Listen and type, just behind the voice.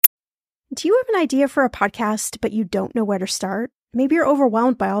Do you have an idea for a podcast, but you don't know where to start? Maybe you're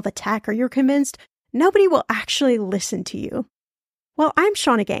overwhelmed by all the tech, or you're convinced nobody will actually listen to you. Well, I'm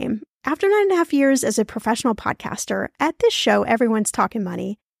Shannah Game. After 9.5 years as a professional podcaster, at this show, everyone's talking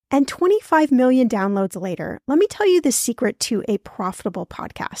money, and 25 million downloads later, let me tell you the secret to a profitable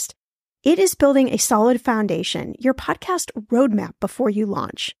podcast. It is building a solid foundation, your podcast roadmap before you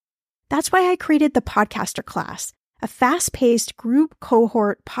launch. That's why I created the Podcaster Class, a fast-paced group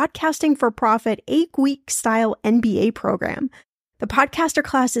cohort podcasting for profit 8-week style MBA program. The Podcaster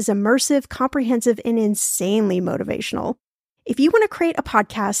Class is immersive, comprehensive, and insanely motivational. If you want to create a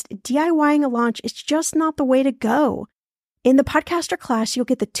podcast, DIYing a launch is just not the way to go. In the Podcaster Class, you'll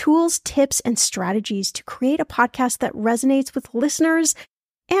get the tools, tips, and strategies to create a podcast that resonates with listeners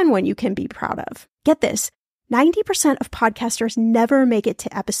and one you can be proud of. Get this, 90% of podcasters never make it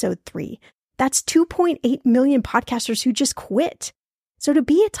to episode 3. That's 2.8 million podcasters who just quit. So to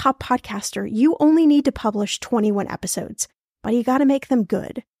be a top podcaster, you only need to publish 21 episodes, but you got to make them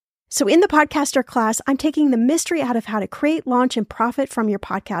good. So in the Podcaster Class, I'm taking the mystery out of how to create, launch, and profit from your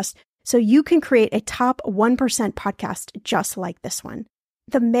podcast so you can create a top 1% podcast just like this one.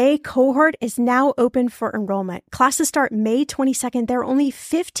 The May cohort is now open for enrollment. Classes start May 22nd. There are only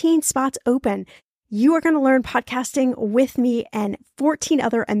 15 spots open. You are going to learn podcasting with me and 14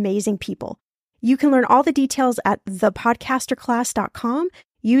 other amazing people. You can learn all the details at thepodcasterclass.com.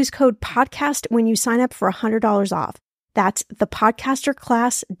 Use code PODCAST when you sign up for $100 off. That's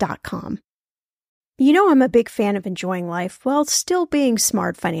thepodcasterclass.com. You know I'm a big fan of enjoying life while still being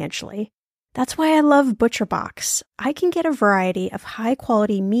smart financially. That's why I love ButcherBox. I can get a variety of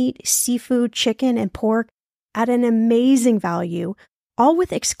high-quality meat, seafood, chicken, and pork at an amazing value, all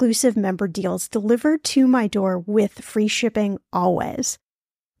with exclusive member deals delivered to my door with free shipping always.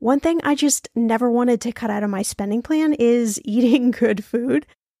 One thing I just never wanted to cut out of my spending plan is eating good food.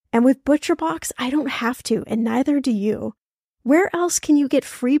 And with ButcherBox, I don't have to, and neither do you. Where else can you get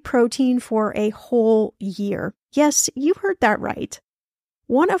free protein for a whole year? Yes, you heard that right.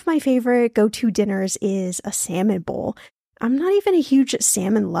 One of my favorite go-to dinners is a salmon bowl. I'm not even a huge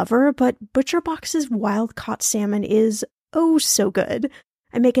salmon lover, but ButcherBox's wild-caught salmon is oh so good.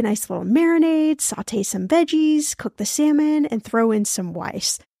 I make a nice little marinade, saute some veggies, cook the salmon, and throw in some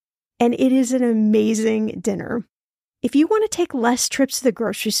rice. And it is an amazing dinner. If you want to take less trips to the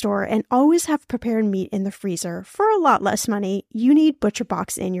grocery store and always have prepared meat in the freezer for a lot less money, you need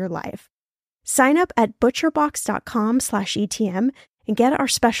ButcherBox in your life. Sign up at butcherbox.com/ETM and get our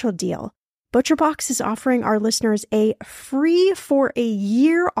special deal. ButcherBox is offering our listeners a free for a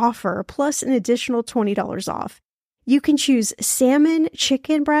year offer plus an additional $20 off. You can choose salmon,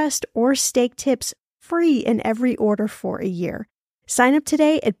 chicken breast, or steak tips free in every order for a year. Sign up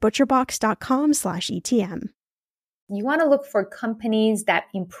today at butcherbox.com/ETM. You want to look for companies that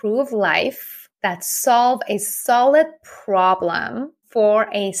improve life, that solve a solid problem for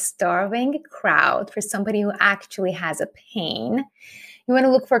a starving crowd, for somebody who actually has a pain. You want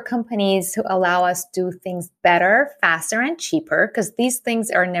to look for companies who allow us to do things better, faster, and cheaper, because these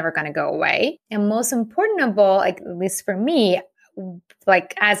things are never going to go away. And most important of all, like at least for me,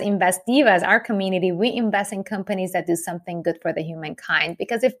 like as Invest Divas, our community, we invest in companies that do something good for the humankind.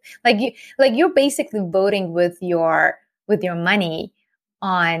 Because if you're basically voting with your money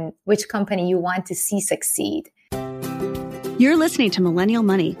on which company you want to see succeed. You're listening to Millennial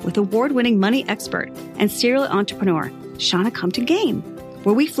Money with award-winning money expert and serial entrepreneur, Shannah Come to Game,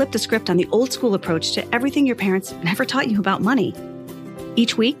 where we flip the script on the old school approach to everything your parents never taught you about money.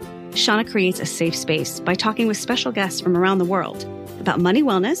 Each week, Shannah creates a safe space by talking with special guests from around the world about money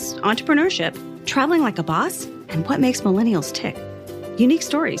wellness, entrepreneurship, traveling like a boss, and what makes millennials tick. Unique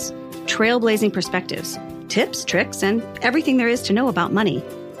stories, trailblazing perspectives, tips, tricks, and everything there is to know about money.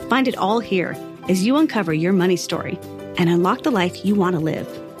 Find it all here as you uncover your money story and unlock the life you want to live.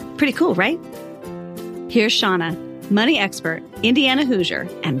 Pretty cool, right? Here's Shannah, money expert, Indiana Hoosier,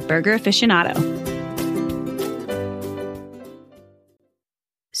 and burger aficionado.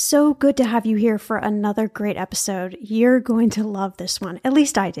 So good to have you here for another great episode. You're going to love this one. At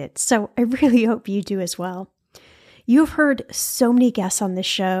least I did. So I really hope you do as well. You've heard so many guests on this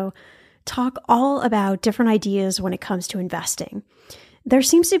show talk all about different ideas when it comes to investing. There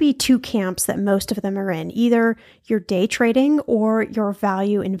seems to be two camps that most of them are in. Either you're day trading or you're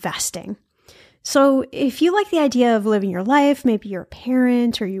value investing. So if you like the idea of living your life, maybe you're a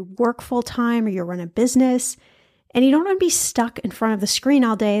parent or you work full time or you run a business, and you don't want to be stuck in front of the screen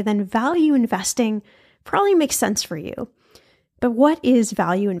all day, then value investing probably makes sense for you. But what is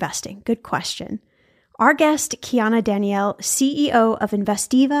value investing? Good question. Our guest, Kiana Danielle, CEO of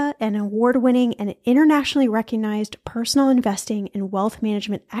Investiva, an award-winning and internationally recognized personal investing and wealth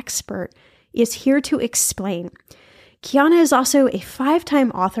management expert, is here to explain. Kiana is also a 5-time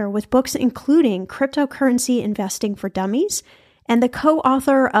author with books including Cryptocurrency Investing for Dummies and the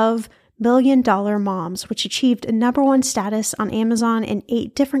co-author of $1 Million Moms, which achieved a #1 status on Amazon in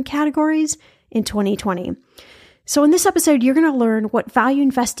 8 different categories in 2020. So in this episode, you're going to learn what value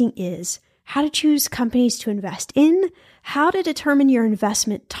investing is, how to choose companies to invest in, how to determine your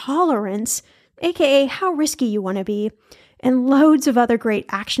investment tolerance, aka how risky you want to be, and loads of other great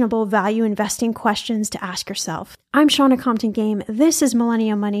actionable value investing questions to ask yourself. I'm Shannah Compton Game. This is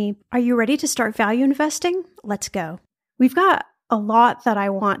Millennial Money. Are you ready to start value investing? Let's go. We've got a lot that I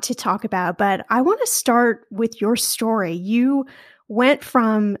want to talk about, but I want to start with your story. You went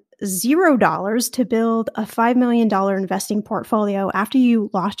from $0 to build a $5 million investing portfolio after you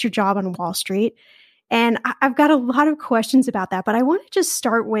lost your job on Wall Street. And I've got a lot of questions about that, but I want to just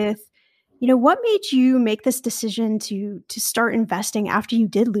start with, what made you make this decision to start investing after you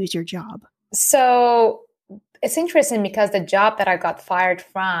did lose your job? So it's interesting because the job that I got fired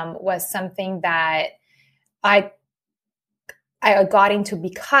from was something that I got into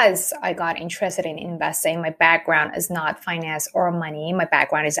because I got interested in investing. My background is not finance or money. My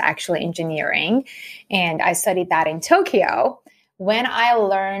background is actually engineering. And I studied that in Tokyo. When I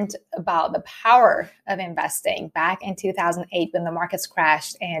learned about the power of investing back in 2008 when the markets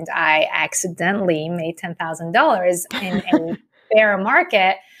crashed and I accidentally made $10,000 in a bear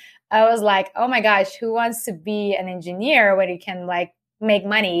market, I was like, oh my gosh, who wants to be an engineer when you can make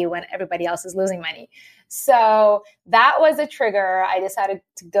money when everybody else is losing money? So that was a trigger. I decided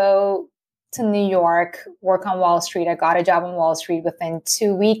to go to New York, work on Wall Street. I got a job on Wall Street within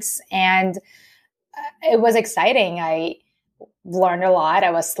 2 weeks, and it was exciting. I learned a lot.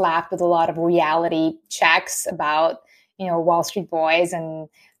 I was slapped with a lot of reality checks about, Wall Street boys and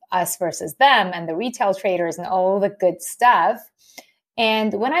us versus them and the retail traders and all the good stuff.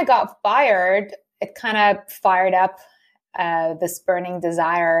 And when I got fired, it kind of fired up this burning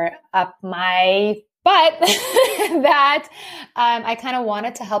desire up my butt that I kind of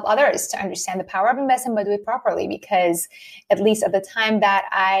wanted to help others to understand the power of investing, but do it properly, because at least at the time that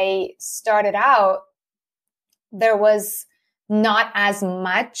I started out, there was not as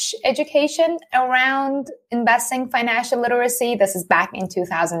much education around investing, financial literacy. This is back in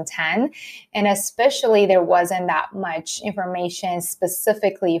 2010. And especially there wasn't that much information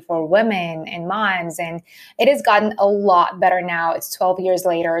specifically for women and moms. And it has gotten a lot better now. It's 12 years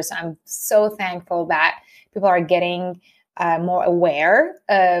later. So I'm so thankful that people are getting more aware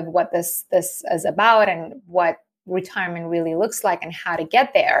of what this is about and what retirement really looks like and how to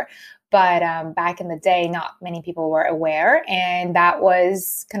get there. But back in the day, not many people were aware. And that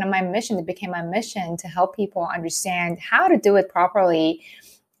was kind of my mission. It became my mission to help people understand how to do it properly.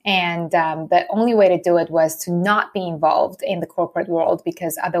 And the only way to do it was to not be involved in the corporate world,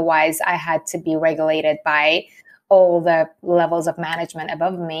 because otherwise I had to be regulated by all the levels of management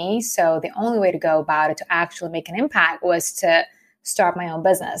above me. So the only way to go about it to actually make an impact was to start my own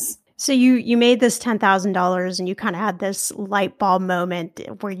business. So you made this $10,000 and you kind of had this light bulb moment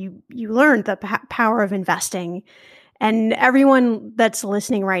where you learned the power of investing. And everyone that's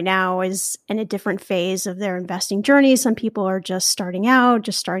listening right now is in a different phase of their investing journey. Some people are just starting out,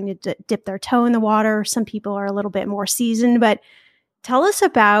 just starting to dip their toe in the water. Some people are a little bit more seasoned. But tell us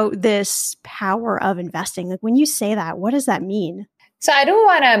about this power of investing. Like, when you say that, what does that mean? So I do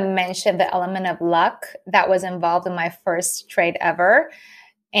want to mention the element of luck that was involved in my first trade ever.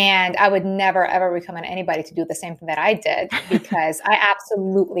 And I would never, ever recommend anybody to do the same thing that I did, because I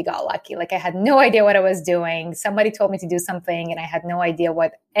absolutely got lucky. I had no idea what I was doing. Somebody told me to do something and I had no idea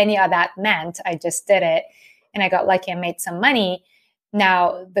what any of that meant. I just did it and I got lucky and made some money.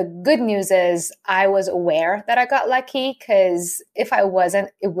 Now, the good news is I was aware that I got lucky, because if I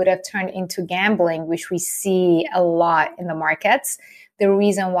wasn't, it would have turned into gambling, which we see a lot in the markets. The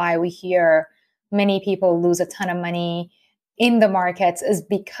reason why we hear many people lose a ton of money in the markets is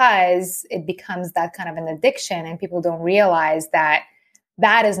because it becomes that kind of an addiction, and people don't realize that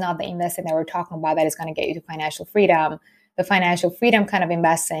that is not the investing that we're talking about that is going to get you to financial freedom. The financial freedom kind of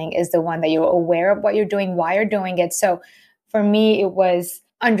investing is the one that you're aware of what you're doing, why you're doing it. So for me, it was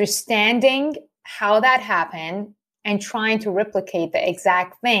understanding how that happened and trying to replicate the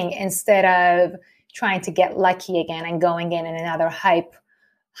exact thing instead of trying to get lucky again and going in another hyped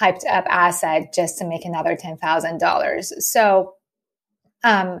up asset just to make another $10,000. So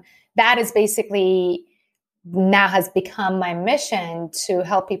that is basically now has become my mission to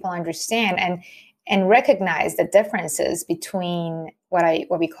help people understand. And and recognize the differences between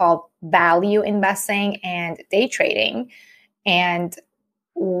what we call value investing and day trading. And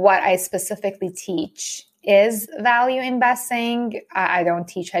what I specifically teach is value investing. I don't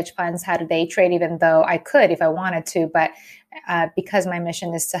teach hedge funds how to day trade, even though I could if I wanted to. But because my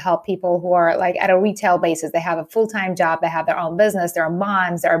mission is to help people who are like at a retail basis, they have a full-time job, they have their own business, they're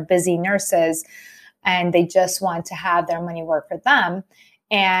moms, they're busy nurses, and they just want to have their money work for them.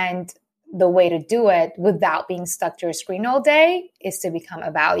 And the way to do it without being stuck to your screen all day is to become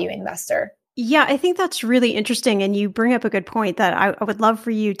a value investor. Yeah, I think that's really interesting. And you bring up a good point that I would love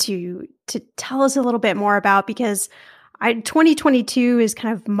for you to tell us a little bit more about, because 2022 is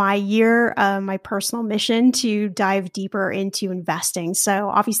kind of my year, my personal mission to dive deeper into investing. So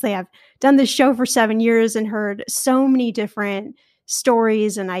obviously I've done this show for 7 years and heard so many different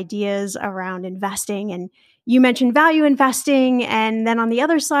stories and ideas around investing. And you mentioned value investing. And then on the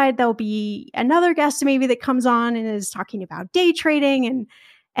other side, there'll be another guest maybe that comes on and is talking about day trading.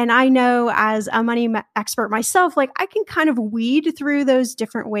 And I know as a money expert myself, like I can kind of weed through those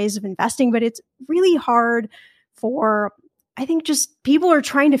different ways of investing, but it's really hard for, I think, just people are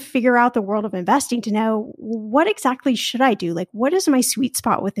trying to figure out the world of investing to know what exactly should I do? Like, what is my sweet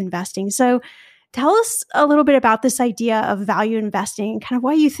spot with investing? So tell us a little bit about this idea of value investing and kind of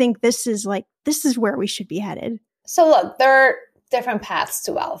why you think this is where we should be headed. So look, there are different paths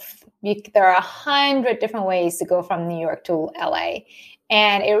to wealth. There are 100 different ways to go from New York to LA.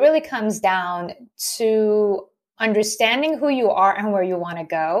 And it really comes down to understanding who you are and where you want to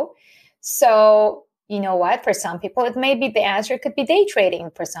go. So, you know what? For some people, it may be the answer could be day trading.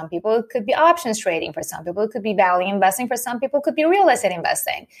 For some people, it could be options trading. For some people, it could be value investing. For some people, it could be real estate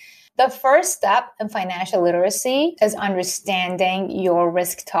investing. The first step in financial literacy is understanding your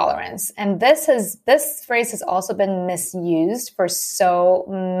risk tolerance. And this phrase has also been misused for so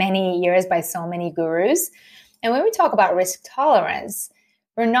many years by so many gurus. And when we talk about risk tolerance,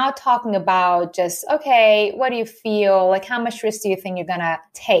 we're not talking about just, okay, what do you feel? Like, how much risk do you think you're going to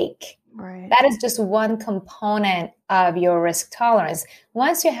take? Right. That is just one component of your risk tolerance.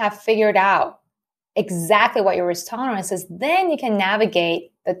 Once you have figured out exactly what your risk tolerance is, then you can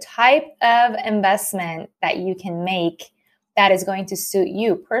navigate the type of investment that you can make that is going to suit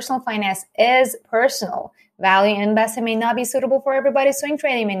you. Personal finance is personal. Value investing may not be suitable for everybody. Swing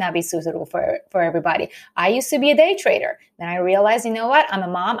trading may not be suitable for everybody. I used to be a day trader. Then I realized, you know what? I'm a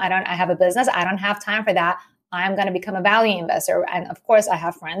mom. I have a business. I don't have time for that. I'm going to become a value investor. And of course, I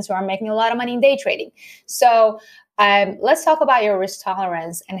have friends who are making a lot of money in day trading. So let's talk about your risk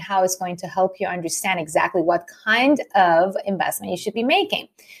tolerance and how it's going to help you understand exactly what kind of investment you should be making.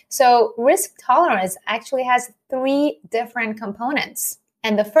 So risk tolerance actually has 3 different components.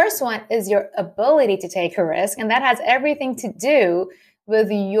 And the first one is your ability to take a risk. And that has everything to do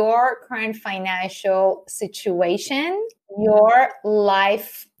with your current financial situation, your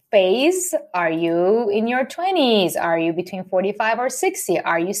life phase. Are you in your 20s? Are you between 45 or 60?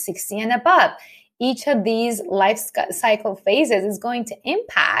 Are you 60 and above? Each of these life cycle phases is going to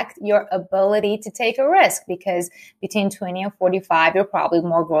impact your ability to take a risk, because between 20 and 45, you're probably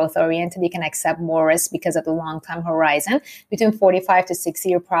more growth oriented. You can accept more risk because of the long time horizon. Between 45 to 60,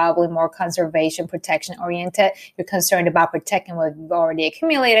 you're probably more conservation, protection oriented. You're concerned about protecting what you've already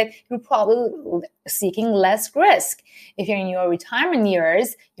accumulated. You're probably seeking less risk. If you're in your retirement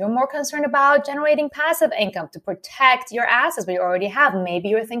years, you're more concerned about generating passive income to protect your assets that you already have. Maybe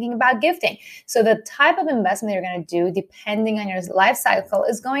you're thinking about gifting. So the type of investment you're going to do, depending on your life cycle,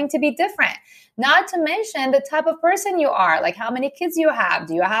 is going to be different. Not to mention the type of person you are, like how many kids you have.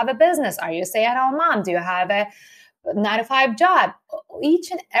 Do you have a business? Are you a stay-at-home mom? Do you have a 9-to-5 job? Each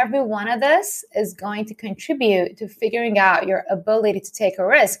and every one of this is going to contribute to figuring out your ability to take a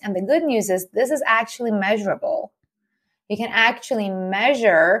risk. And the good news is this is actually measurable. You can actually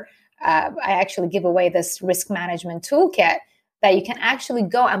measure. I actually give away this risk management toolkit that you can actually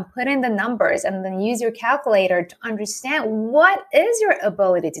go and put in the numbers and then use your calculator to understand what is your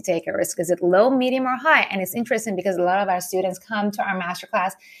ability to take a risk. Is it low, medium, or high? And it's interesting because a lot of our students come to our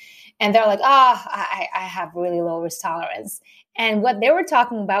masterclass and they're like, I have really low risk tolerance. And what they were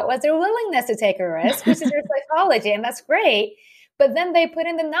talking about was their willingness to take a risk, which is their psychology, and that's great. But then they put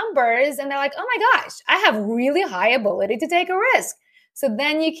in the numbers and they're like, oh my gosh, I have really high ability to take a risk. So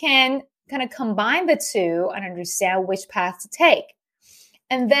then you can kind of combine the two and understand which path to take.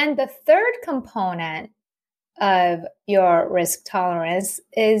 And then the third component of your risk tolerance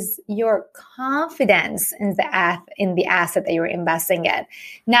is your confidence in the asset that you're investing in.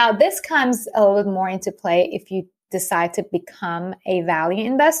 Now, this comes a little bit more into play if you decide to become a value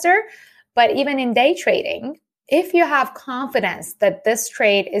investor. But even in day trading, if you have confidence that this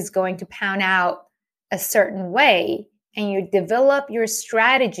trade is going to pan out a certain way and you develop your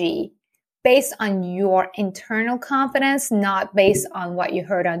strategy based on your internal confidence, not based on what you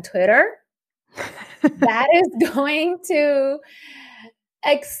heard on Twitter, that is going to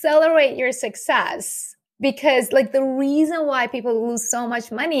accelerate your success. Because like the reason why people lose so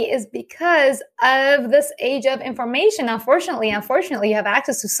much money is because of this age of information. Unfortunately, you have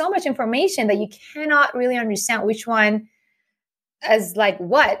access to so much information that you cannot really understand which one is like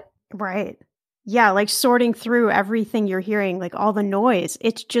what. Right. Yeah. Like sorting through everything you're hearing, like all the noise.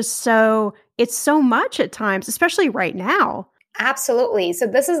 It's so much at times, especially right now. Absolutely. So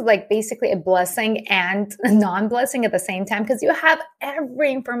this is like basically a blessing and a non-blessing at the same time, because you have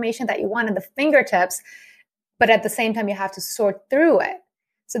every information that you want at the fingertips, but at the same time, you have to sort through it.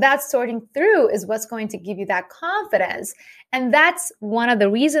 So that sorting through is what's going to give you that confidence. And that's one of the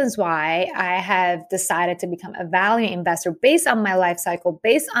reasons why I have decided to become a value investor based on my life cycle,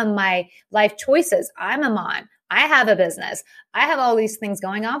 based on my life choices. I'm a mom. I have a business. I have all these things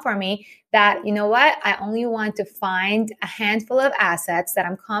going on for me that, you know what? I only want to find a handful of assets that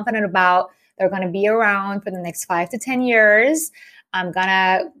I'm confident about. They're going to be around for the next 5 to 10 years.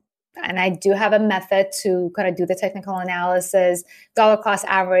 And I do have a method to kind of do the technical analysis, dollar cost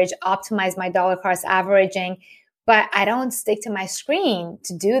average, optimize my dollar cost averaging, but I don't stick to my screen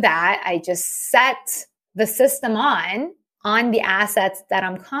to do that. I just set the system on the assets that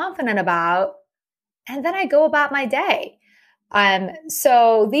I'm confident about, and then I go about my day.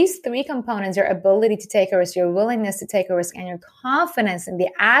 So these 3 components, your ability to take a risk, your willingness to take a risk, and your confidence in the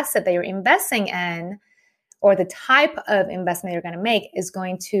asset that you're investing in, or the type of investment you're going to make, is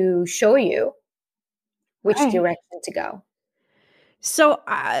going to show you which direction to go. So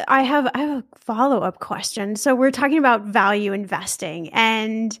I have a follow-up question. So we're talking about value investing,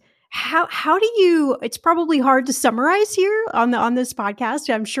 and how do you, it's probably hard to summarize here on this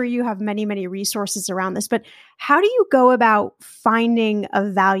podcast. I'm sure you have many, many resources around this, but how do you go about finding a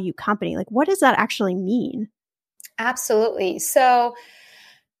value company? Like, what does that actually mean? Absolutely. So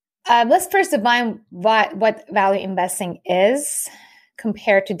let's first define what value investing is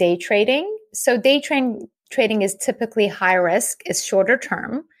compared to day trading. So day trading is typically high risk, it's shorter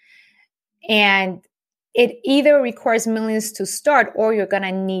term, and it either requires millions to start, or you're going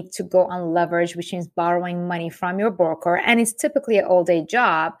to need to go on leverage, which means borrowing money from your broker, and it's typically an all-day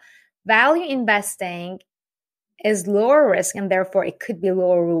job. Value investing is lower risk, and therefore it could be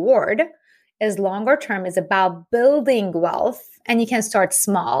lower reward. Is longer term, is about building wealth, and you can start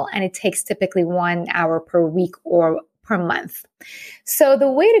small, and it takes typically 1 hour per week or per month. So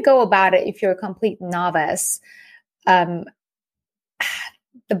the way to go about it, if you're a complete novice, the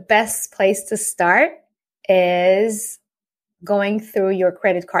best place to start is going through your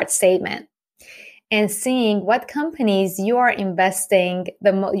credit card statement and seeing what companies you are investing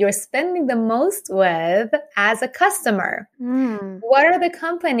you're spending the most with as a customer. What are the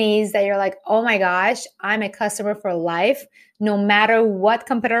companies that you're like, oh my gosh, I'm a customer for life. No matter what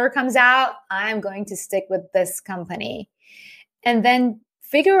competitor comes out, I'm going to stick with this company. And then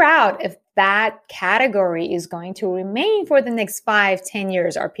figure out if that category is going to remain for the next 5-10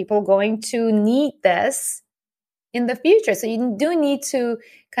 years. Are people going to need this in the future? So you do need to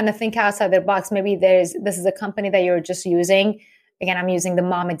kind of think outside the box. Maybe this is a company that you're just using. Again, I'm using the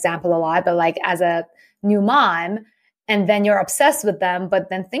mom example a lot, but like as a new mom, and then you're obsessed with them. But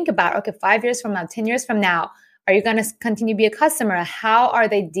then think about, okay, 5 years from now, 10 years from now, are you going to continue to be a customer? How are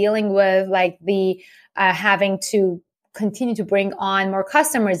they dealing with like the having to continue to bring on more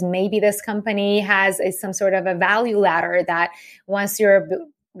customers? Maybe this company has some sort of a value ladder that once you're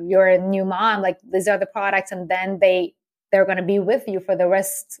a new mom, like these are the products, and then they're going to be with you for the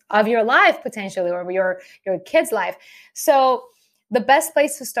rest of your life potentially, or your kid's life. So the best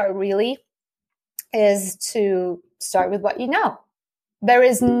place to start really is to start with what you know. There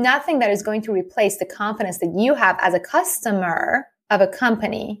is nothing that is going to replace the confidence that you have as a customer of a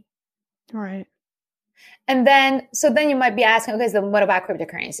company. Right. And then you might be asking, okay, so what about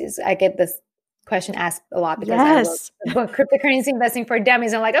cryptocurrencies? I get this question asked a lot because I wrote the book Cryptocurrency Investing for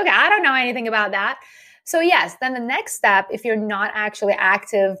Dummies. I'm like, okay, I don't know anything about that. So yes, then the next step, if you're not actually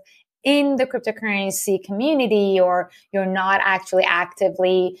active in the cryptocurrency community, or you're not actually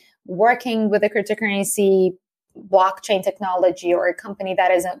actively working with a cryptocurrency blockchain technology, or a company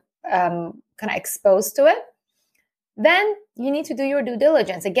that isn't kind of exposed to it, then you need to do your due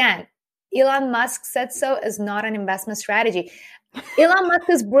diligence. Again, Elon Musk said so is not an investment strategy. Elon Musk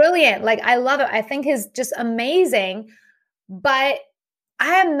is brilliant. Like, I love it. I think he's just amazing. But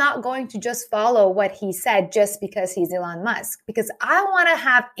I am not going to just follow what he said just because he's Elon Musk, because I want to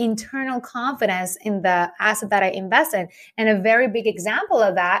have internal confidence in the asset that I invest in. And a very big example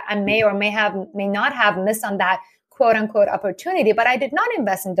of that, I may or may not have missed on that quote unquote opportunity, but I did not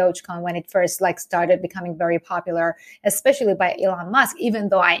invest in Dogecoin when it first started becoming very popular, especially by Elon Musk, even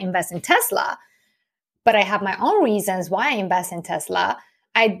though I invest in Tesla. But I have my own reasons why I invest in Tesla.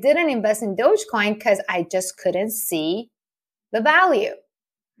 I didn't invest in Dogecoin because I just couldn't see the value.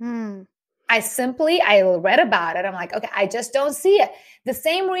 I read about it. I'm like, okay, I just don't see it. The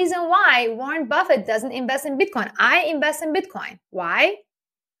same reason why Warren Buffett doesn't invest in Bitcoin. I invest in Bitcoin. Why?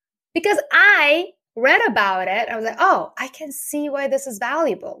 Because I read about it. I was like, oh, I can see why this is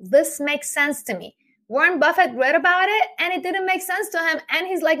valuable. This makes sense to me. Warren Buffett read about it and it didn't make sense to him. And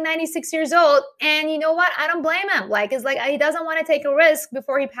he's 96 years old. And you know what? I don't blame him. He doesn't want to take a risk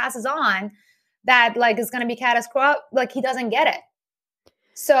before he passes on that is going to be catastrophic. He doesn't get it.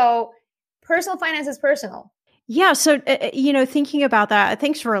 So personal finance is personal. Yeah. So, thinking about that,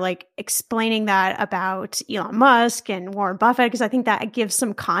 thanks for explaining that about Elon Musk and Warren Buffett, because I think that gives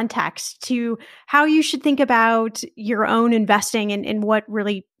some context to how you should think about your own investing and what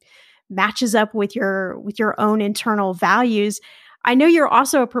really matches up with your own internal values. I know you're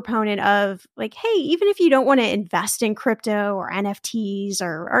also a proponent of hey, even if you don't want to invest in crypto or NFTs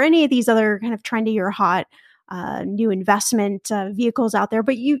or any of these other kind of trendy or hot new investment vehicles out there,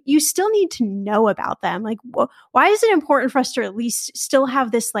 but you still need to know about them. Why is it important for us to at least still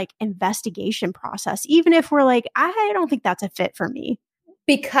have this investigation process, even if we're I don't think that's a fit for me?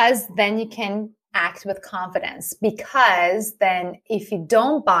 Because then you can act with confidence. Because then if you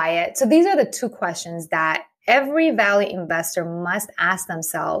don't buy it, so these are the two questions that every value investor must ask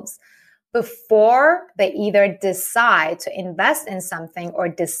themselves before they either decide to invest in something or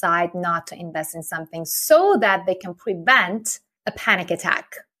decide not to invest in something, so that they can prevent a panic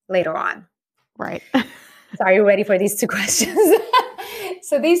attack later on. Right. So are you ready for these two questions?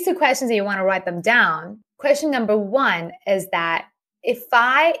 So these two questions, you want to write them down. Question number one is that if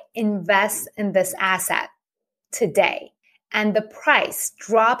I invest in this asset today and the price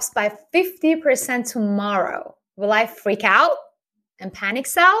drops by 50% tomorrow, will I freak out and panic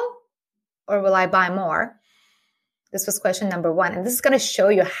sell? Or will I buy more? This was question number one. And this is going to show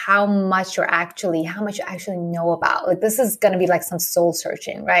you how much you actually know about. This is going to be some soul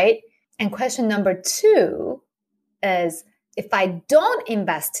searching, right? And question number two is, if I don't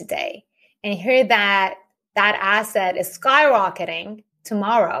invest today and hear that asset is skyrocketing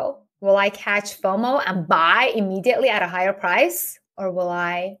tomorrow, will I catch FOMO and buy immediately at a higher price? Or will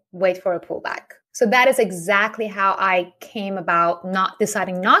I wait for a pullback? So that is exactly how I came about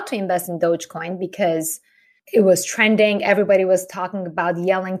deciding not to invest in Dogecoin, because it was trending. Everybody was talking about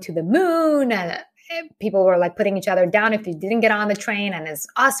yelling to the moon, and people were putting each other down if you didn't get on the train, and it's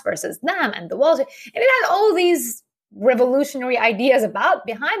us versus them and the Wall Street. And it had all these revolutionary ideas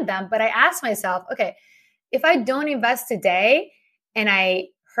behind them. But I asked myself, okay, if I don't invest today and I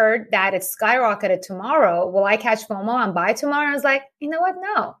heard that it's skyrocketed tomorrow, will I catch FOMO and buy tomorrow? And I was like, you know what?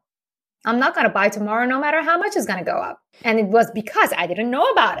 No. I'm not going to buy tomorrow no matter how much it's going to go up. And it was because I didn't know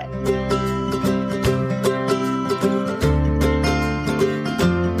about it.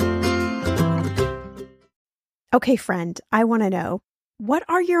 Okay, friend, I want to know, what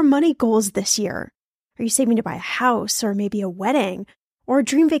are your money goals this year? Are you saving to buy a house or maybe a wedding or a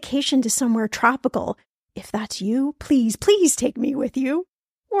dream vacation to somewhere tropical? If that's you, please take me with you.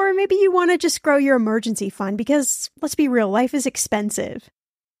 Or maybe you want to just grow your emergency fund because, let's be real, life is expensive.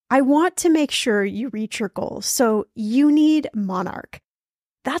 I want to make sure you reach your goals, so you need Monarch.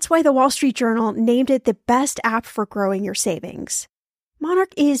 That's why the Wall Street Journal named it the best app for growing your savings.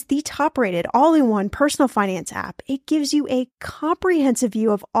 Monarch is the top-rated all-in-one personal finance app. It gives you a comprehensive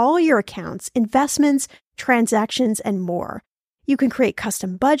view of all your accounts, investments, transactions, and more. You can create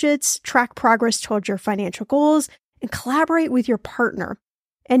custom budgets, track progress towards your financial goals, and collaborate with your partner.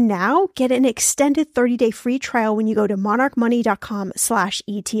 And now, get an extended 30-day free trial when you go to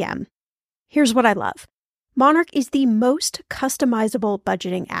monarchmoney.com/ETM. Here's what I love. Monarch is the most customizable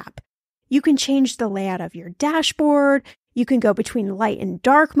budgeting app. You can change the layout of your dashboard. You can go between light and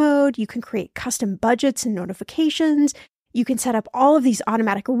dark mode. You can create custom budgets and notifications. You can set up all of these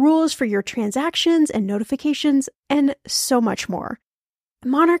automatic rules for your transactions and notifications, and so much more.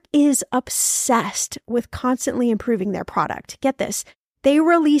 Monarch is obsessed with constantly improving their product. Get this. They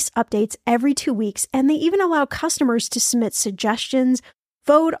release updates every 2 weeks, and they even allow customers to submit suggestions,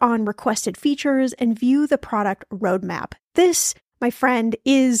 vote on requested features, and view the product roadmap. This, my friend,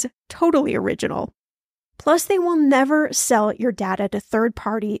 is totally original. Plus, they will never sell your data to third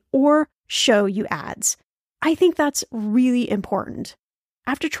party or show you ads. I think that's really important.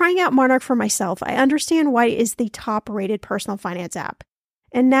 After trying out Monarch for myself, I understand why it is the top-rated personal finance app.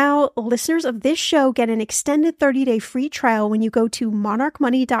 And now, listeners of this show get an extended 30-day free trial when you go to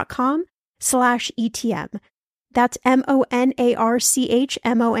monarchmoney.com/ETM. That's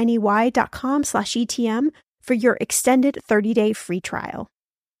monarchmoney.com/ETM for your extended 30-day free trial.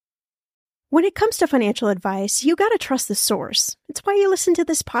 When it comes to financial advice, you gotta trust the source. It's why you listen to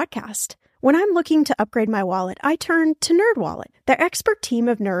this podcast. When I'm looking to upgrade my wallet, I turn to NerdWallet. Their expert team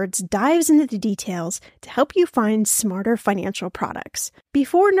of nerds dives into the details to help you find smarter financial products.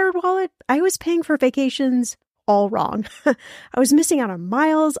 Before NerdWallet, I was paying for vacations all wrong. I was missing out on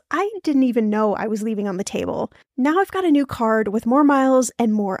miles I didn't even know I was leaving on the table. Now I've got a new card with more miles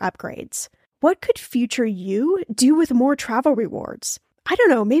and more upgrades. What could future you do with more travel rewards? I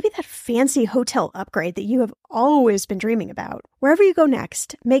don't know, maybe that fancy hotel upgrade that you have always been dreaming about. Wherever you go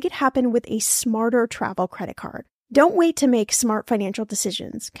next, make it happen with a smarter travel credit card. Don't wait to make smart financial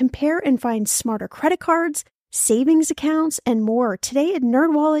decisions. Compare and find smarter credit cards, savings accounts, and more today at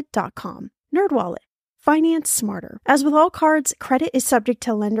nerdwallet.com. NerdWallet. Finance smarter. As with all cards, credit is subject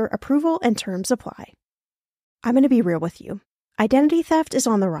to lender approval and terms apply. I'm going to be real with you. Identity theft is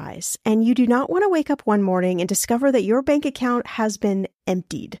on the rise, and you do not want to wake up one morning and discover that your bank account has been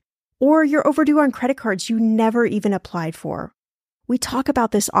emptied, or you're overdue on credit cards you never even applied for. We talk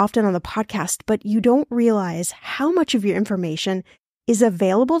about this often on the podcast, but you don't realize how much of your information is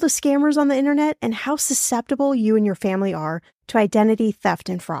available to scammers on the internet and how susceptible you and your family are to identity theft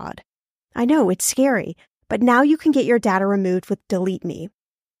and fraud. I know, it's scary, but now you can get your data removed with Delete Me.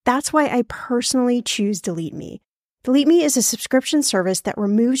 That's why I personally choose Delete Me. Delete Me is a subscription service that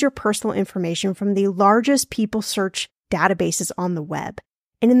removes your personal information from the largest people search databases on the web,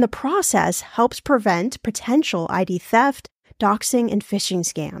 and in the process helps prevent potential ID theft, doxing, and phishing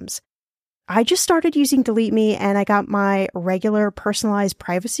scams. I just started using Delete Me and I got my regular personalized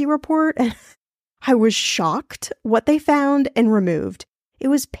privacy report, and I was shocked what they found and removed. It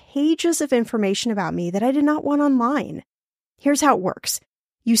was pages of information about me that I did not want online. Here's how it works.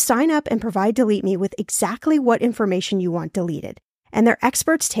 You sign up and provide Delete Me with exactly what information you want deleted, and their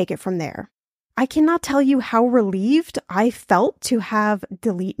experts take it from there. I cannot tell you how relieved I felt to have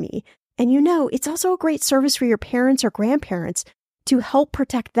Delete Me. And you know, it's also a great service for your parents or grandparents to help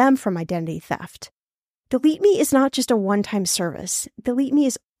protect them from identity theft. Delete Me is not just a one-time service. Delete Me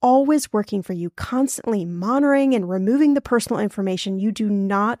is always working for you, constantly monitoring and removing the personal information you do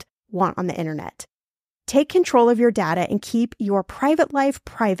not want on the internet. Take control of your data and keep your private life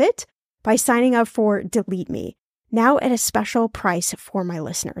private by signing up for Delete Me, now at a special price for my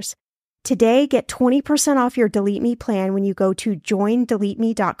listeners. Today, get 20% off your Delete Me plan when you go to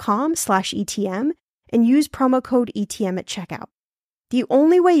joindeleteme.com/ETM and use promo code ETM at checkout. The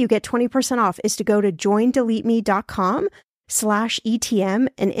only way you get 20% off is to go to joindeleteme.com/ETM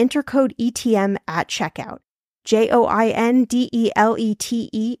and enter code ETM at checkout.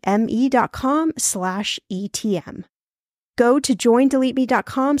 joindeleteme.com/ETM. Go to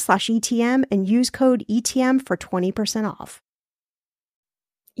joindeleteme.com/ETM and use code ETM for 20% off.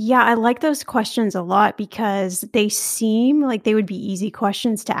 Yeah, I like those questions a lot because they seem like they would be easy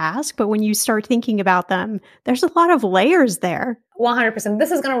questions to ask, but when you start thinking about them, there's a lot of layers there. 100%.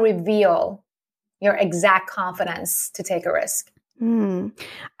 This is going to reveal your exact confidence to take a risk.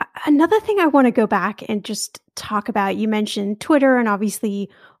 Another thing I want to go back and just talk about, you mentioned Twitter and obviously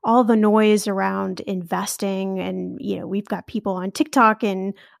all the noise around investing. And, you know, we've got people on TikTok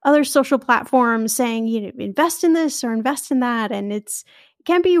and other social platforms saying, you know, invest in this or invest in that. And it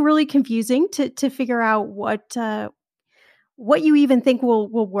can be really confusing to figure out what you even think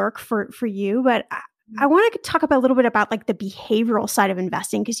will work for you. But I want to talk about a little bit about like the behavioral side of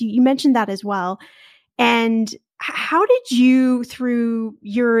investing, because you mentioned that as well. And how did you, through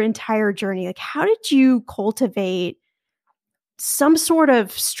your entire journey, like how did you cultivate some sort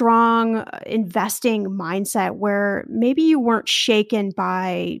of strong investing mindset where maybe you weren't shaken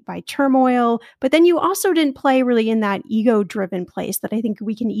by turmoil, but then you also didn't play really in that ego-driven place that I think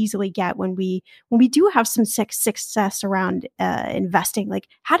we can easily get when we do have some success around investing? Like,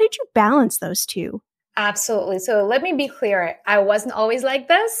 how did you balance those two? Absolutely. So let me be clear. I wasn't always like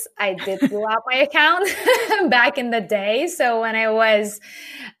this. I did blow out my account back in the day. So when I was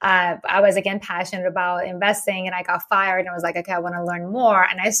again passionate about investing and I got fired and I was like, okay, I want to learn more.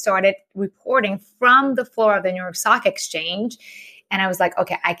 And I started reporting from the floor of the New York Stock Exchange. And I was like,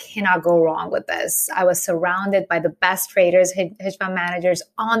 okay, I cannot go wrong with this. I was surrounded by the best traders, hedge fund managers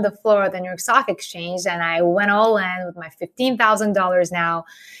on the floor of the New York Stock Exchange. And I went all in with my $15,000 now.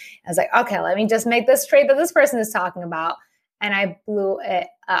 I was like, okay, let me just make this trade that this person is talking about. And I blew it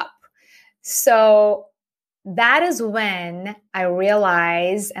up. So that is when I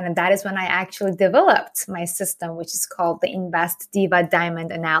realized, and that is when I actually developed my system, which is called the Invest Diva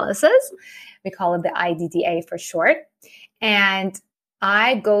Diamond Analysis. We call it the IDDA for short. And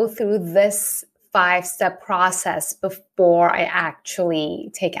I go through this 5-step process before I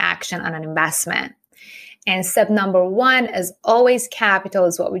actually take action on an investment. And step number 1 is always capital,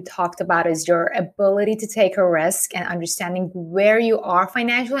 is what we talked about, is your ability to take a risk and understanding where you are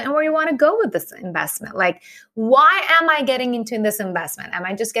financially and where you want to go with this investment. Like, why am I getting into this investment? Am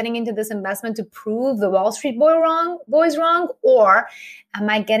I just getting into this investment to prove the Wall Street boys wrong? Or am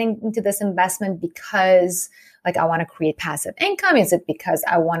I getting into this investment because like I want to create passive income? Is it because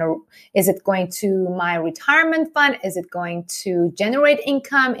is it going to my retirement fund? Is it going to generate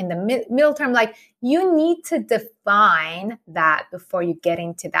income in the middle term? Like, you need to define that before you get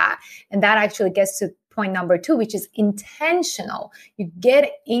into that. And that actually gets to point number 2, which is intentional. You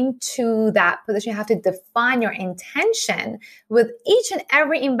get into that position, you have to define your intention with each and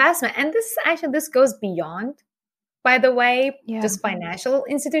every investment. And this goes beyond, by the way, just financial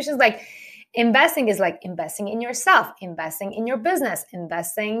institutions. Like, investing is like investing in yourself, investing in your business,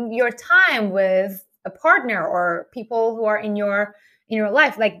 investing your time with a partner or people who are in your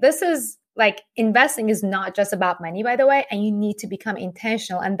life. Like, this is like, investing is not just about money, by the way, and you need to become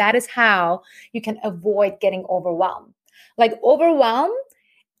intentional. And that is how you can avoid getting overwhelmed. Like, overwhelm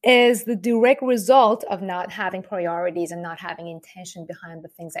is the direct result of not having priorities and not having intention behind the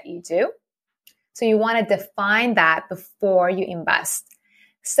things that you do. So you want to define that before you invest.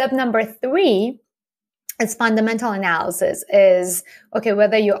 Step number 3 is fundamental analysis. Is, okay,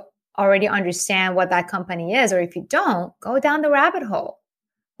 whether you already understand what that company is, or if you don't, go down the rabbit hole.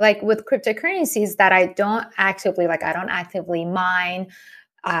 Like with cryptocurrencies that I don't actively mine,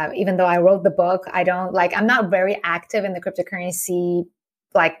 even though I wrote the book, I'm not very active in the cryptocurrency,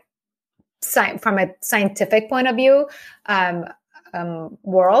 from a scientific point of view,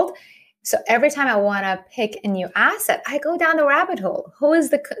 world. So every time I want to pick a new asset, I go down the rabbit hole. Who is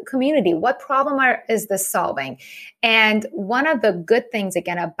the community? What problem is this solving? And one of the good things,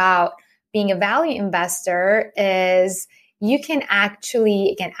 again, about being a value investor is you can actually,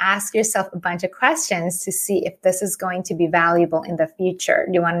 again, ask yourself a bunch of questions to see if this is going to be valuable in the future.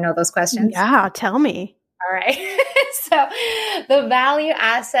 Do you want to know those questions? Yeah, tell me. All right. So the value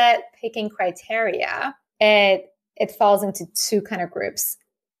asset picking criteria, it falls into 2 kind of groups.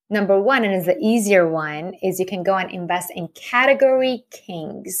 Number 1, and is the easier one, is you can go and invest in category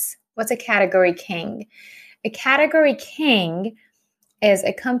kings. What's a category king? A category king is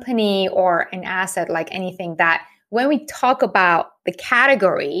a company or an asset, like anything, that when we talk about the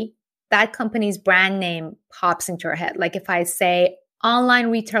category, that company's brand name pops into our head. Like if I say online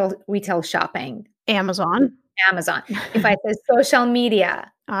retail shopping. Amazon. If I say social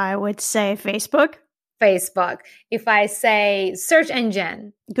media. I would say Facebook. If I say search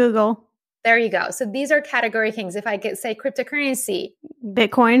engine. Google. There you go. So these are category kings. If I say cryptocurrency.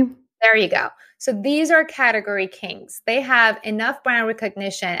 Bitcoin. There you go. So these are category kings. They have enough brand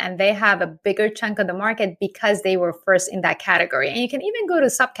recognition and they have a bigger chunk of the market because they were first in that category. And you can even go to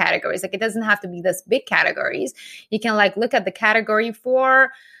subcategories. Like, it doesn't have to be this big categories. You can look at the category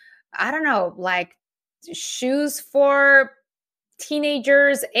for, I don't know, like shoes for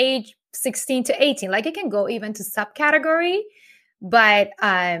teenagers age 16 to 18. Like, it can go even to subcategory, but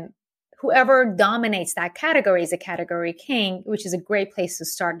whoever dominates that category is a category king, which is a great place to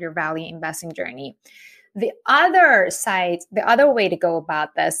start your value investing journey. The other way to go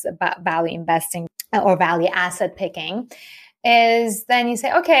about this, about value investing or value asset picking, is then you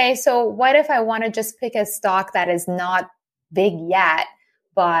say, okay, so what if I want to just pick a stock that is not big yet,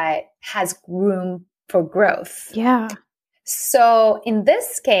 but has room for growth? Yeah. So in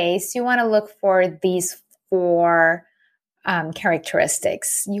this case, you want to look for these 4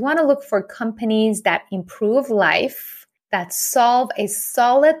 characteristics. You want to look for companies that improve life, that solve a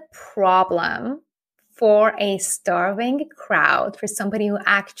solid problem for a starving crowd, for somebody who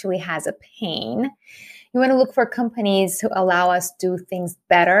actually has a pain. You want to look for companies who allow us to do things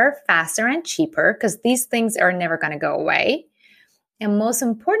better, faster, and cheaper, because these things are never going to go away. And most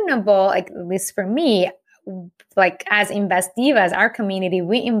important of all, like at least for me, like as Invest Divas, our community,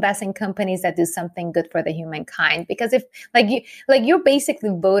 we invest in companies that do something good for the humankind. Because if you're basically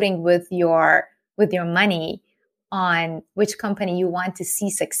voting with your money on which company you want to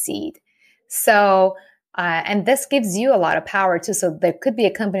see succeed. So, and this gives you a lot of power too. So there could be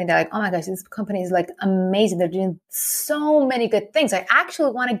a company that oh my gosh, this company is amazing. They're doing so many good things. I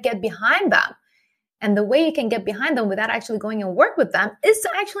actually want to get behind them. And the way you can get behind them without actually going and work with them is to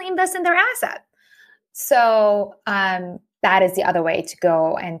actually invest in their asset. So that is the other way to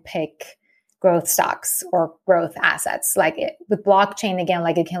go and pick growth stocks or growth assets. With blockchain, again,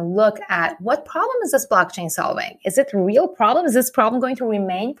 like it can look at what problem is this blockchain solving? Is it a real problem? Is this problem going to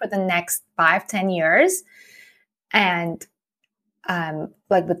remain for the next 5-10 years? And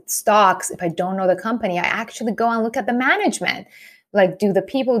like with stocks, if I don't know the company, I actually go and look at the management. Like, do the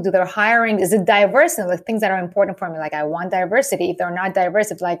people, do their hiring, is it diverse? And like things that are important for me, like I want diversity. If they're not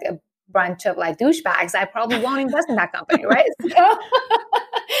diverse, if like a bunch of like douchebags, I probably won't invest in that company, right? So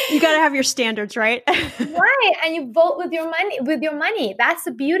you got to have your standards, right? Right. And you vote with your money. That's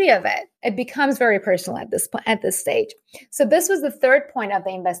the beauty of it. It becomes very personal at this stage. So this was the third point of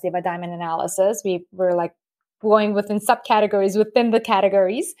the Investiva Diamond analysis. We were like going within subcategories within the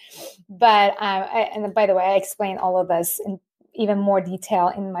categories. But, and by the way, I explain all of this in even more detail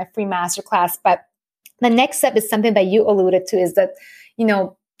in my free masterclass. But the next step is something that you alluded to, is that,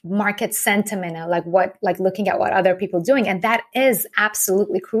 market sentiment and like looking at what other people are doing. And that is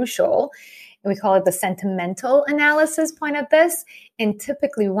absolutely crucial. And we call it the sentimental analysis point of this. And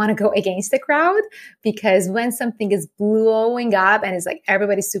typically we want to go against the crowd, because when something is blowing up and it's like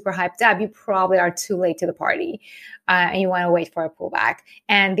everybody's super hyped up, you probably are too late to the party and you want to wait for a pullback.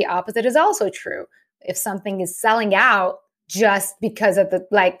 And the opposite is also true. If something is selling out just because of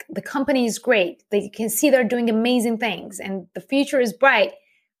the company is great, you can see they're doing amazing things and the future is bright,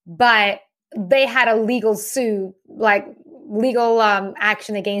 but they had a legal suit, like legal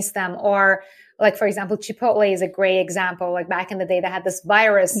action against them. Or like, for example, Chipotle is a great example. Like back in the day, they had this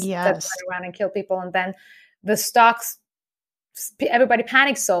virus that went around and killed people. And then the stocks, everybody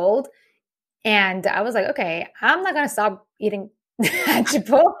panic sold. And I was like, okay, I'm not going to stop eating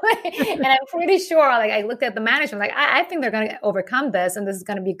Chipotle. And I'm pretty sure, like I looked at the management, like I think they're going to overcome this and this is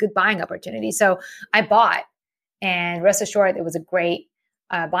going to be a good buying opportunity. So I bought, and rest assured, it was a great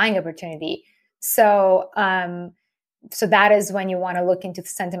buying opportunity. So, so that is when you want to look into the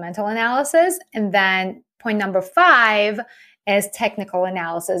sentimental analysis. And then point number 5 is technical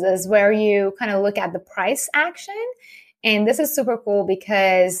analysis, is where you kind of look at the price action. And this is super cool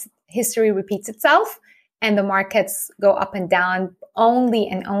because history repeats itself and the markets go up and down only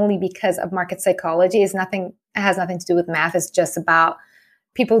and only because of market psychology. It has nothing to do with math. It's just about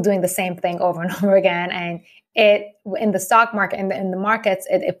people doing the same thing over and over again. And it, in the stock market, in the markets,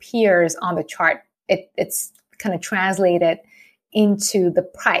 it appears on the chart. It's kind of translated into the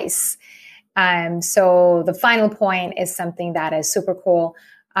price. So the final point is something that is super cool.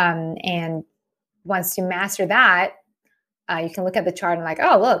 And once you master that, you can look at the chart and like,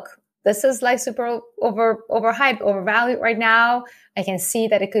 oh, look, this is like super overhyped, overvalued right now. I can see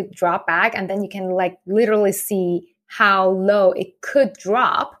that it could drop back. And then you can like literally see how low it could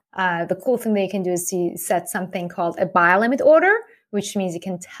drop. The cool thing that you can do is to set something called a buy limit order, which means you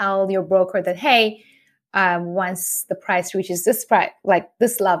can tell your broker that, hey, once the price reaches this price, like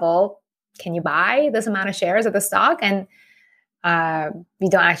this level, can you buy this amount of shares of the stock? And you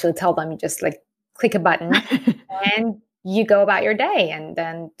don't actually tell them, you just like click a button and you go about your day. And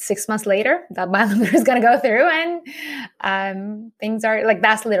then 6 months later, that buy limit is going to go through and things are like,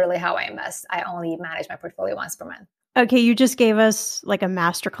 that's literally how I invest. I only manage my portfolio once per month. Okay, you just gave us like a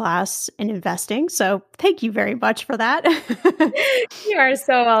masterclass in investing. So thank you very much for that. You are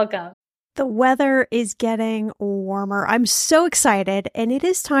so welcome. The weather is getting warmer. I'm so excited. And it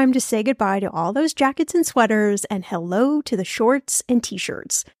is time to say goodbye to all those jackets and sweaters and hello to the shorts and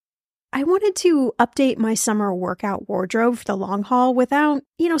t-shirts. I wanted to update my summer workout wardrobe for the long haul without,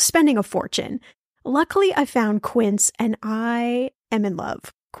 spending a fortune. Luckily, I found Quince and I am in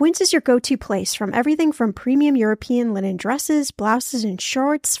love. Quince is your go-to place from everything from premium European linen dresses, blouses, and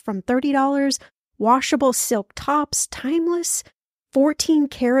shorts from $30, washable silk tops, timeless,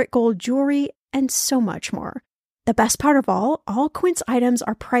 14-karat gold jewelry, and so much more. The best part of all Quince items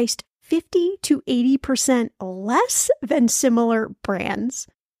are priced 50 to 80% less than similar brands.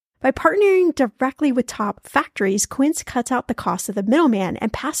 By partnering directly with top factories, Quince cuts out the cost of the middleman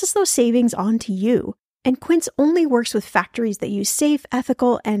and passes those savings on to you. And Quince only works with factories that use safe,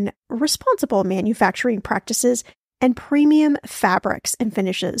 ethical, and responsible manufacturing practices and premium fabrics and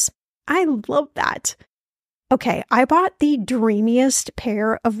finishes. I love that. Okay, I bought the dreamiest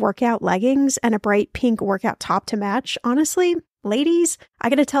pair of workout leggings and a bright pink workout top to match. Honestly, ladies, I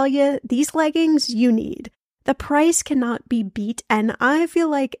gotta tell you, these leggings you need. The price cannot be beat, and I feel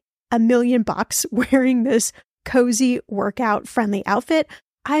like $1 million wearing this cozy workout-friendly outfit.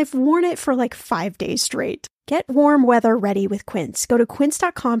 I've worn it for like 5 days straight. Get warm weather ready with Quince. Go to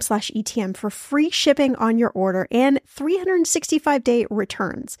quince.com/ETM for free shipping on your order and 365-day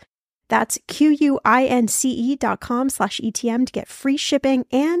returns. That's QUINCE.com/ETM to get free shipping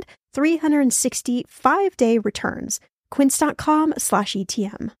and 365-day returns.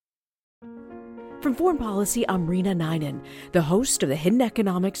 Quince.com/ETM. From Foreign Policy, I'm Rena Ninan, the host of The Hidden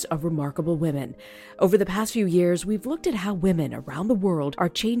Economics of Remarkable Women. Over the past few years, we've looked at how women around the world are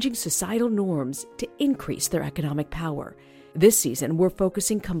changing societal norms to increase their economic power. This season, we're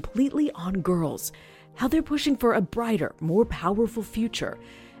focusing completely on girls, how they're pushing for a brighter, more powerful future,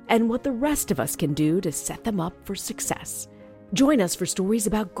 and what the rest of us can do to set them up for success. Join us for stories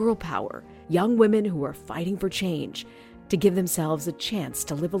about girl power, young women who are fighting for change, to give themselves a chance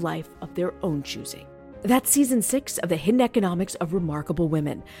to live a life of their own choosing. That's Season 6 of The Hidden Economics of Remarkable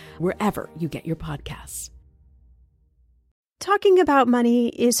Women, wherever you get your podcasts. Talking about money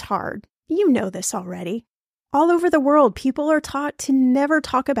is hard. You know this already. All over the world, people are taught to never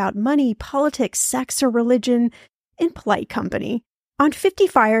talk about money, politics, sex, or religion in polite company. On 50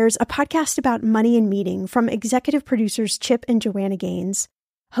 Fires, a podcast about money and meeting from executive producers Chip and Joanna Gaines,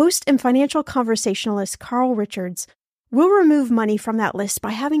 host and financial conversationalist Carl Richards we'll remove money from that list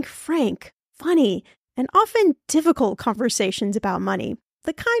by having frank, funny, and often difficult conversations about money,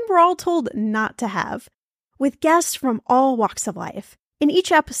 the kind we're all told not to have, with guests from all walks of life. In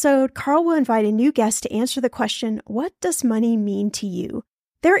each episode, Carl will invite a new guest to answer the question, what does money mean to you?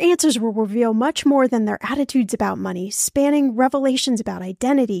 Their answers will reveal much more than their attitudes about money, spanning revelations about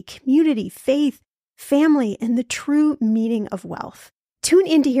identity, community, faith, family, and the true meaning of wealth. Tune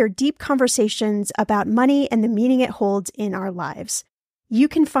in to hear deep conversations about money and the meaning it holds in our lives. You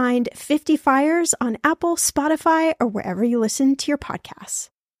can find 50 Fires on Apple, Spotify, or wherever you listen to your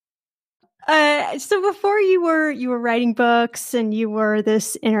podcasts. So before you were writing books and you were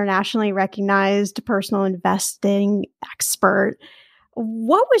this internationally recognized personal investing expert,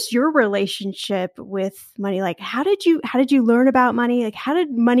 what was your relationship with money like? How did you learn about money? Like, how did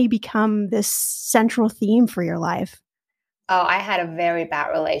money become this central theme for your life? Oh, I had a very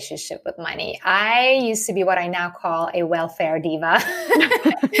bad relationship with money. I used to be what I now call a welfare diva.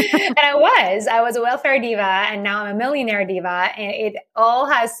 And I was a welfare diva, and now I'm a millionaire diva. And it all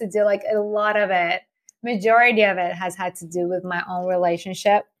has to do, like a lot of it, majority of it has had to do with my own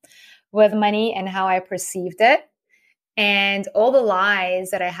relationship with money and how I perceived it. And all the lies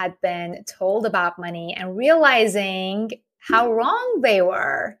that I had been told about money and realizing how wrong they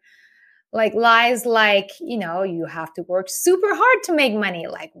were. Like lies like, you have to work super hard to make money,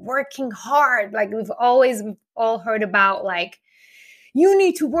 like working hard. Like we've all heard about, like, you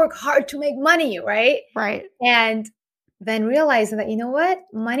need to work hard to make money, right? Right. And then realizing that, you know what?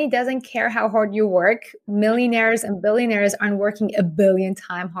 Money doesn't care how hard you work. Millionaires and billionaires aren't working a billion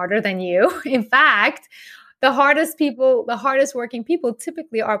times harder than you. In fact, the hardest working people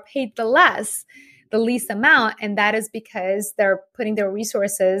typically are paid the least amount. And that is because they're putting their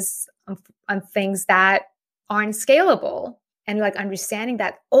resources on things that aren't scalable, and like understanding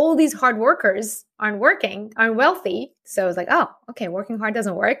that all these hard workers aren't wealthy. So it's like, oh, okay, working hard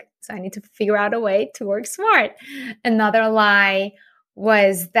doesn't work. So I need to figure out a way to work smart. Another lie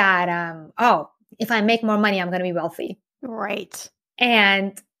was that, if I make more money, I'm going to be wealthy. Right.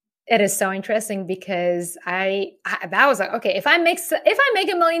 And it is so interesting because that was like, okay, if I make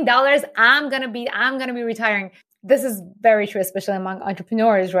 $1 million, I'm going to be retiring. This is very true, especially among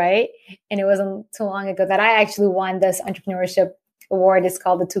entrepreneurs, right? And it wasn't too long ago that I actually won this entrepreneurship award. It's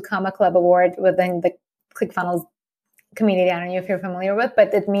called the Two Comma Club Award within the ClickFunnels community. I don't know if you're familiar with,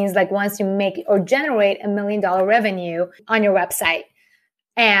 but it means like once you make or generate $1 million revenue on your website.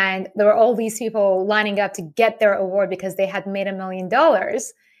 And there were all these people lining up to get their award because they had made $1 million.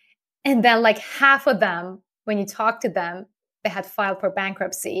 And then like half of them, when you talk to them, they had filed for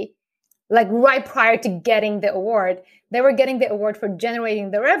bankruptcy. Like right prior to getting the award, they were getting the award for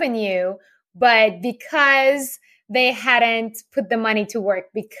generating the revenue, but because they hadn't put the money to work,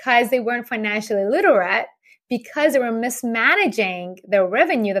 because they weren't financially literate, because they were mismanaging the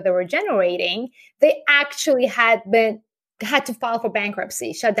revenue that they were generating, they actually had to file for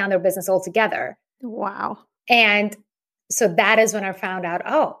bankruptcy, shut down their business altogether. Wow. And so that is when I found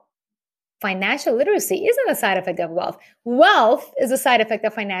out, financial literacy isn't a side effect of wealth. Wealth is a side effect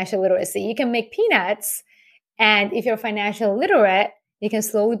of financial literacy. You can make peanuts, and if you're financially literate, you can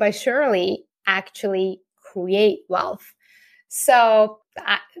slowly but surely actually create wealth. So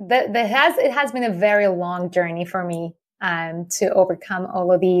it has been a very long journey for me to overcome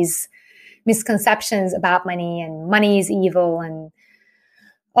all of these misconceptions about money, and money is evil, and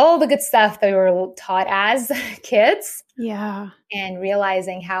all the good stuff that we were taught as kids. Yeah. And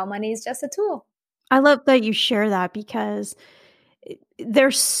realizing how money is just a tool. I love that you share that, because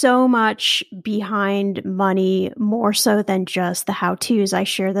there's so much behind money, more so than just the how-tos. I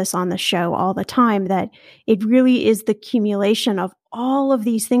share this on the show all the time, that it really is the accumulation of all of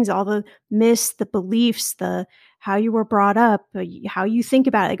these things, all the myths, the beliefs, the how you were brought up, how you think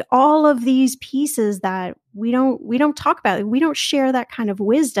about it, like all of these pieces that we don't talk about. We don't share that kind of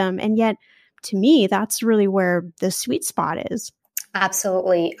wisdom. And yet, to me, that's really where the sweet spot is.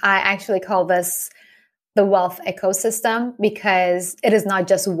 Absolutely. I actually call this the wealth ecosystem because it is not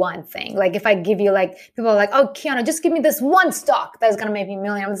just one thing. Like if I give you like, people are like, oh, Kiana, just give me this one stock that's going to make me a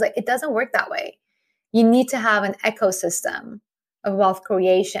million. I was like, it doesn't work that way. You need to have an ecosystem of wealth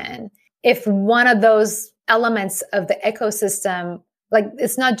creation. If one of those elements of the ecosystem, like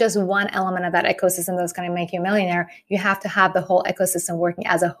it's not just one element of that ecosystem that's going to make you a millionaire, you have to have the whole ecosystem working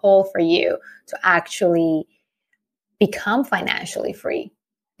as a whole for you to actually become financially free.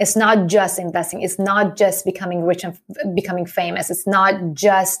 It's not just investing. It's not just becoming rich and becoming famous. It's not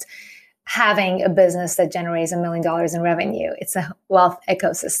just having a business that generates $1 million in revenue. It's a wealth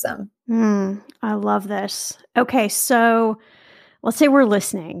ecosystem. I love this. Okay, so let's say we're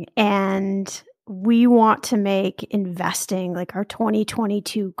listening and we want to make investing like our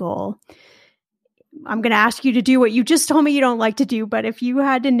 2022 goal. I'm going to ask you to do what you just told me you don't like to do, but if you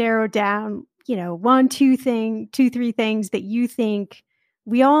had to narrow down, one, two, three things that you think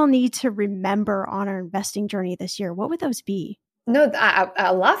we all need to remember on our investing journey this year, what would those be? No,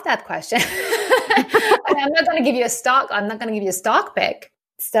 I love that question. I'm not going to give you a stock. I'm not going to give you a stock pick.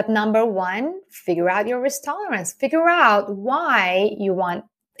 Step number 1, figure out your risk tolerance. Figure out why you want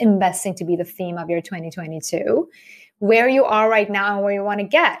investing to be the theme of your 2022, where you are right now and where you want to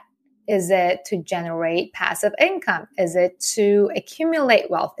get. Is it to generate passive income? Is it to accumulate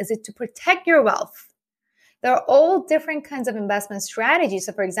wealth? Is it to protect your wealth? There are all different kinds of investment strategies.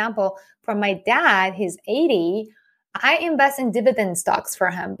 So for example, for my dad, he's 80, I invest in dividend stocks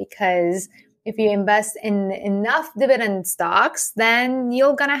for him because if you invest in enough dividend stocks, then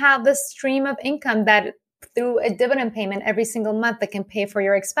you're going to have this stream of income that through a dividend payment every single month that can pay for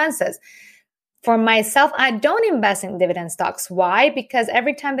your expenses. For myself, I don't invest in dividend stocks. Why? Because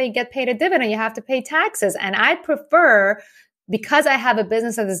every time that you get paid a dividend, you have to pay taxes. And I prefer, because I have a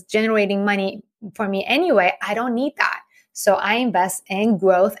business that is generating money for me anyway, I don't need that. So I invest in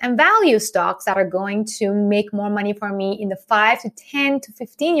growth and value stocks that are going to make more money for me in the 5 to 10 to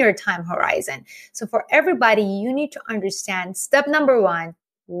 15 year time horizon. So for everybody, you need to understand step number 1,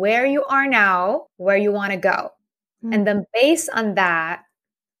 where you are now, where you want to go. And then based on that,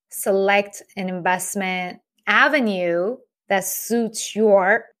 select an investment avenue that suits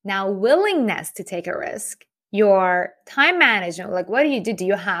your now willingness to take a risk, your time management. Like, what do? Do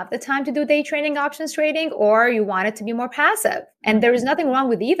you have the time to do day trading, options trading, or you want it to be more passive? And there is nothing wrong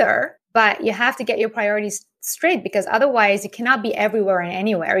with either, but you have to get your priorities straight because otherwise you cannot be everywhere and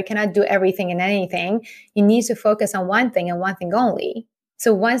anywhere. You cannot do everything and anything. You need to focus on one thing and one thing only.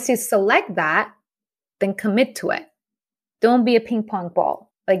 So once you select that, then commit to it. Don't be a ping pong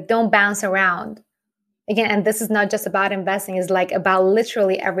ball. Like, don't bounce around. Again, and this is not just about investing, it's like about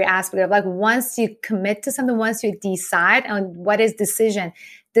literally every aspect of like once you commit to something, once you decide on what is decision.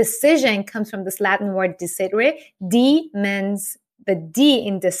 Decision comes from this Latin word decidere. The D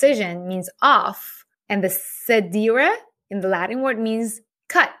in decision means off. And the cedere in the Latin word means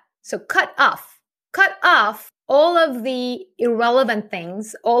cut. So cut off all of the irrelevant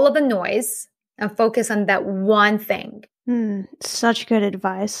things, all of the noise, and focus on that one thing. Such good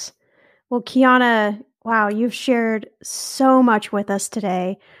advice. Well, Kiana, wow, you've shared so much with us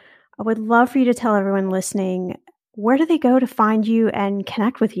today. I would love for you to tell everyone listening, where do they go to find you and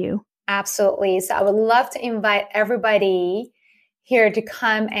connect with you? Absolutely. So I would love to invite everybody here to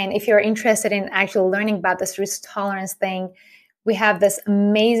come. And if you're interested in actually learning about this risk tolerance thing, we have this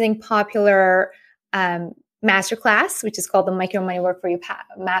amazing popular masterclass, which is called the Make Your Money Work For You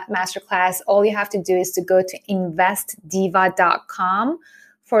masterclass. All you have to do is to go to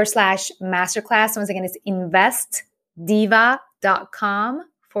investdiva.com/masterclass. Once again, it's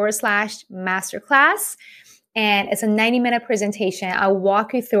investdiva.com/masterclass. And it's a 90-minute presentation. I'll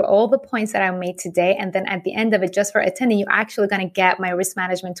walk you through all the points that I made today. And then at the end of it, just for attending, you're actually going to get my risk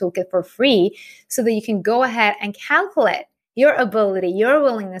management toolkit for free so that you can go ahead and calculate your ability, your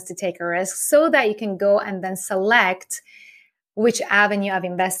willingness to take a risk so that you can go and then select which avenue of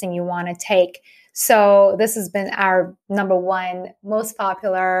investing you want to take. So this has been our number 1 most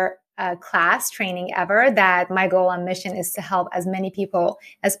popular class training ever, that my goal and mission is to help as many people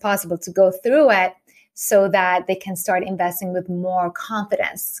as possible to go through it so that they can start investing with more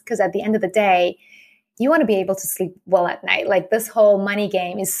confidence. Because at the end of the day, you want to be able to sleep well at night. Like, this whole money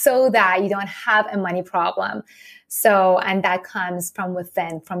game is so that you don't have a money problem. So, and that comes from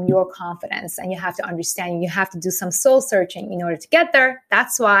within, from your confidence. And you have to understand, you have to do some soul searching in order to get there.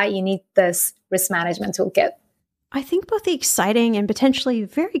 That's why you need this risk management toolkit. I think both the exciting and potentially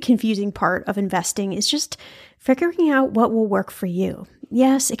very confusing part of investing is just figuring out what will work for you.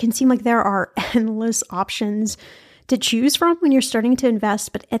 Yes, it can seem like there are endless options to choose from when you're starting to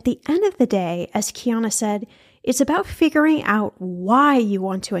invest, but at the end of the day, as Kiana said, it's about figuring out why you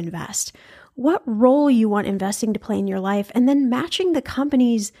want to invest, what role you want investing to play in your life, and then matching the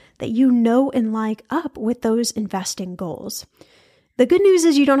companies that you know and like up with those investing goals. The good news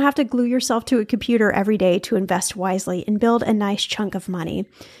is you don't have to glue yourself to a computer every day to invest wisely and build a nice chunk of money.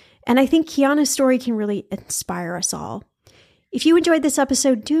 And I think Kiana's story can really inspire us all. If you enjoyed this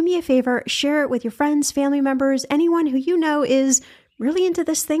episode, do me a favor, share it with your friends, family members, anyone who you know is really into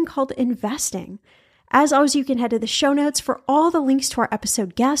this thing called investing. As always, you can head to the show notes for all the links to our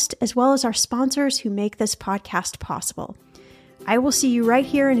episode guest, as well as our sponsors who make this podcast possible. I will see you right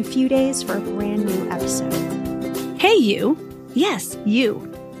here in a few days for a brand new episode. Hey, you. Yes, you.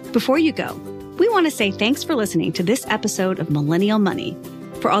 Before you go, we want to say thanks for listening to this episode of Millennial Money.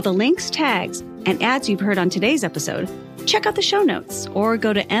 For all the links, tags, and ads you've heard on today's episode, check out the show notes or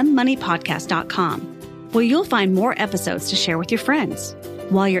go to mmoneypodcast.com, where you'll find more episodes to share with your friends.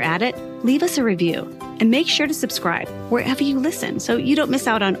 While you're at it, leave us a review and make sure to subscribe wherever you listen so you don't miss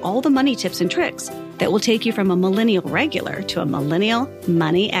out on all the money tips and tricks that will take you from a millennial regular to a millennial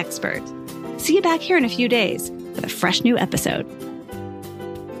money expert. See you back here in a few days with a fresh new episode.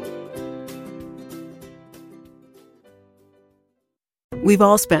 We've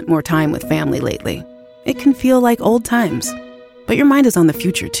all spent more time with family lately. It can feel like old times, but your mind is on the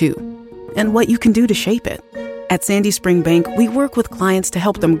future too, and what you can do to shape it. At Sandy Spring Bank, we work with clients to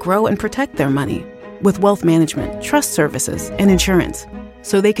help them grow and protect their money with wealth management, trust services, and insurance,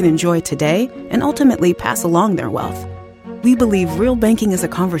 so they can enjoy today and ultimately pass along their wealth. We believe real banking is a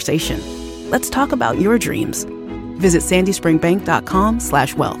conversation. Let's talk about your dreams. Visit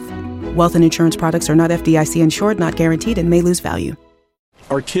sandyspringbank.com/wealth. Wealth and insurance products are not FDIC insured, not guaranteed, and may lose value.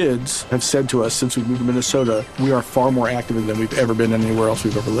 Our kids have said to us since we moved to Minnesota, we are far more active than we've ever been anywhere else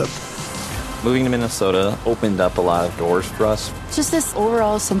we've ever lived. Moving to Minnesota opened up a lot of doors for us. Just this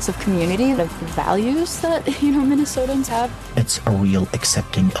overall sense of community, the values that, Minnesotans have. It's a real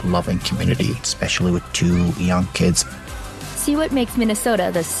accepting, loving community, especially with 2 young kids. See what makes Minnesota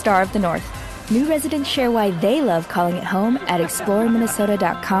the star of the North. New residents share why they love calling it home at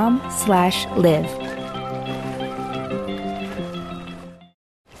exploreminnesota.com/live.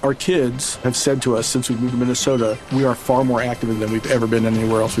 Our kids have said to us since we moved to Minnesota, we are far more active than we've ever been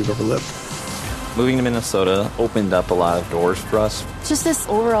anywhere else we've ever lived. Moving to Minnesota opened up a lot of doors for us. Just this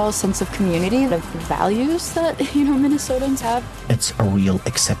overall sense of community, the values that, Minnesotans have. It's a real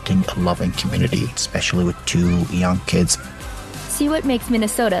accepting, loving community, especially with 2 young kids. See what makes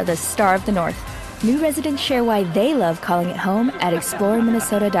Minnesota the star of the North. New residents share why they love calling it home at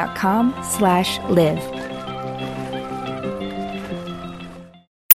exploreminnesota.com/live.